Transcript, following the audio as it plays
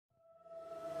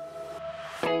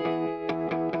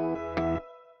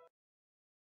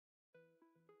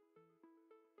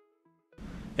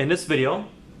In this video,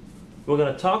 we're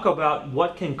going to talk about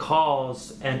what can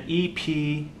cause an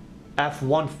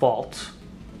EPF1 fault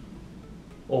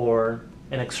or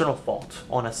an external fault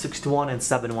on a 61 and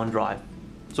 71 drive.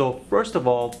 So first of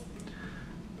all,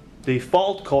 the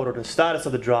fault code or the status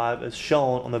of the drive is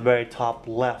shown on the very top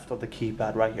left of the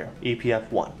keypad right here,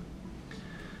 EPF1.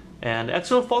 And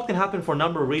external fault can happen for a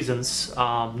number of reasons.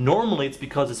 Normally it's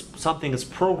because something is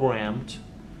programmed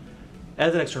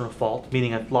as an external fault,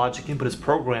 meaning a logic input is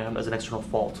programmed as an external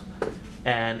fault.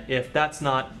 And if that's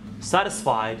not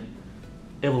satisfied,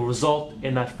 it will result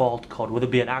in that fault code, whether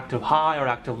it be an active high or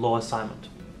active low assignment.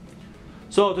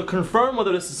 So to confirm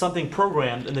whether this is something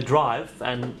programmed in the drive,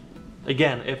 and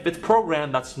again, if it's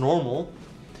programmed, that's normal.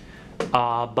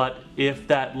 But if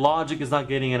that logic is not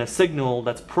getting in a signal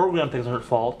that's programmed as a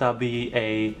fault, that would be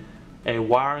a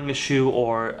wiring issue,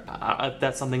 or if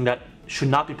that's something that should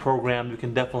not be programmed, we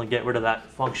can definitely get rid of that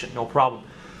function, no problem.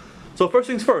 So first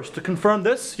things first, to confirm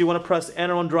this, you want to press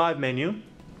Enter on Drive menu,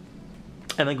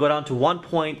 and then go down to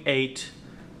 1.8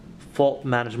 Fault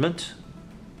Management,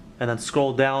 and then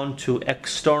scroll down to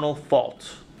External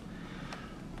Fault.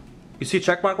 You see a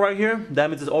check mark right here? That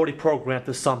means it's already programmed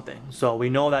to something. So we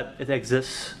know that it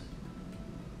exists.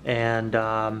 And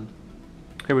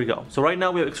here we go. So right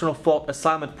now we have external fault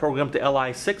assignment programmed to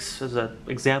LI6 as an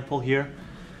example here.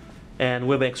 And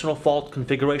we have an external fault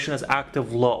configuration as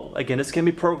active low. Again, this can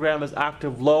be programmed as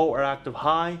active low or active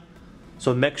high.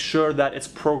 So make sure that it's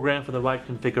programmed for the right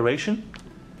configuration.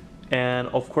 And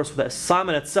of course for the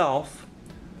assignment itself,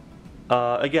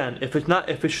 again, if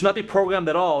it should not be programmed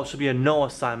at all, it should be a no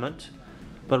assignment.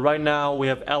 But right now we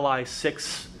have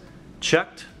LI6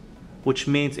 checked, which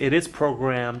means it is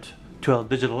programmed to a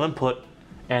digital input,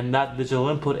 and that digital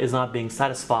input is not being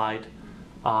satisfied,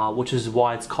 which is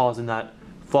why it's causing that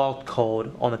fault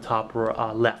code on the top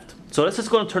left. So this is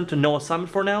going to turn to no assignment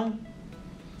for now,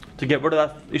 to get rid of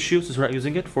that issue since we're not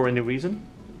using it for any reason.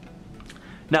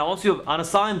 Now once you have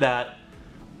unassigned that,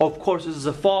 of course this is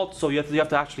a fault, so you have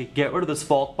to actually get rid of this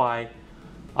fault by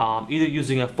either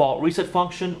using a fault reset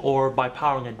function or by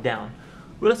powering it down.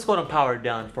 Well, let's go ahead and power it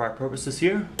down for our purposes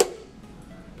here.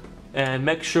 And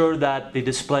make sure that the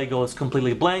display goes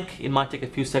completely blank. It might take a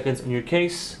few seconds in your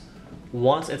case.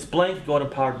 Once it's blank, go ahead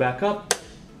and power it back up.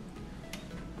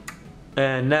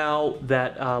 And now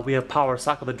that we have power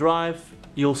cycle the drive,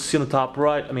 you'll see on the top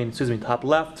right, top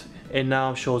left, it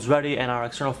now shows ready and our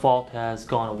external fault has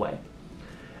gone away.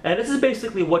 And this is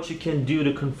basically what you can do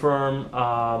to confirm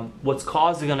what's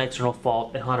causing an external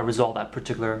fault and how to resolve that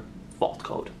particular fault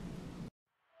code.